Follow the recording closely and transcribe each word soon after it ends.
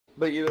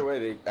But either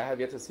way, I have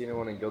yet to see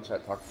anyone in guild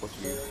chat talk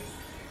Portuguese.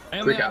 I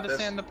only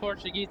understand the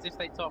Portuguese if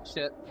they talk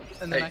shit,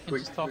 and then I can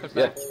just talk it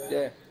back.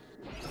 Yeah.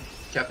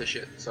 Cap this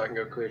shit so I can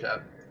go clear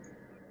tab.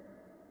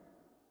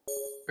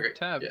 Okay.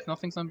 Tab.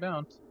 Nothing's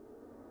unbound.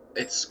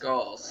 It's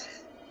skulls.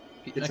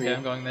 It's okay, me.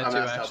 I'm going there I'm too.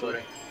 mass Actually.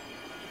 teleporting.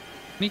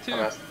 Me too.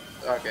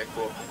 Okay,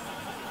 cool.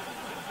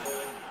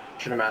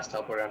 Should have mass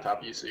teleported on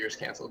top of you, so yours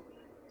canceled.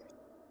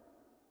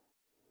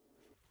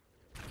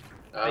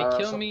 They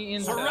kill me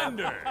in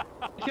surrender.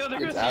 Kill the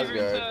It's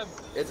Asgard.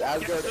 It's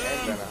Asgard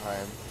and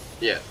Vanaheim.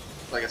 Yeah,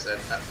 like I said,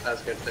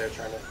 Asgard. They're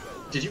trying to.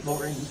 Did you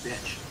Volt Rain, you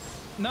bitch?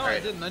 No,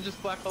 I didn't. I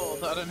just black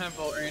holed. I don't have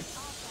Volt Rain.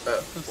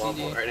 Well,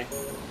 Volt Raining.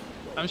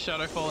 I'm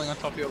shadow falling on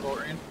top of your Volt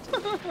Rain.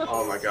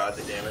 Oh my god,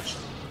 the damage.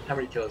 How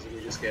many kills did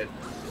we just get?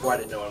 Why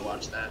did no one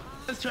watch that?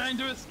 I was trying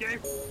to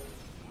escape.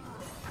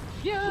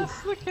 Yes,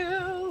 the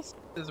kills.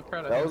 There's a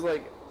predator. That was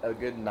like a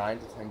good 9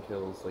 to 10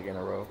 kills like in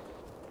a row.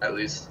 At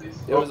least.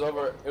 It was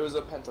over. It was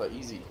a penta,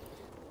 easy.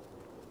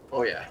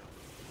 Oh yeah.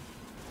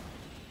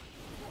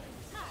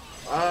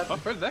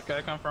 Where did that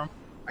guy come from?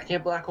 I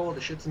can't black hole.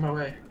 The shit's in my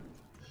way.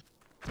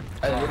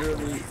 I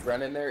literally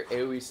ran in there,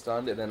 AoE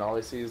stunned, and then all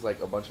I see is like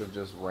a bunch of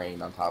just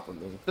rain on top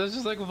of me. There's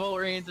just like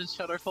Volt Rains and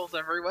Shadow Falls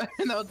everywhere,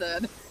 and I'm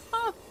dead.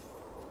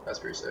 That's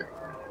pretty sick.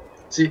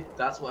 See,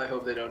 that's why I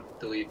hope they don't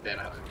delete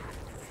Vanaheim.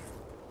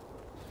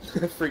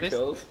 Free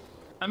kills?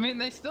 I mean,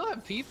 they still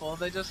have people,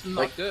 they just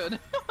not good.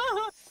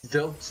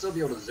 They'll still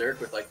be able to Zerk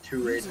with like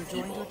 2 raided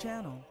people.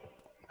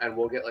 And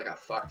we'll get like a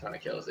fuck ton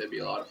of kills. It'd be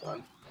a lot of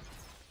fun.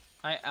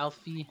 Hi,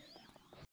 Alfie.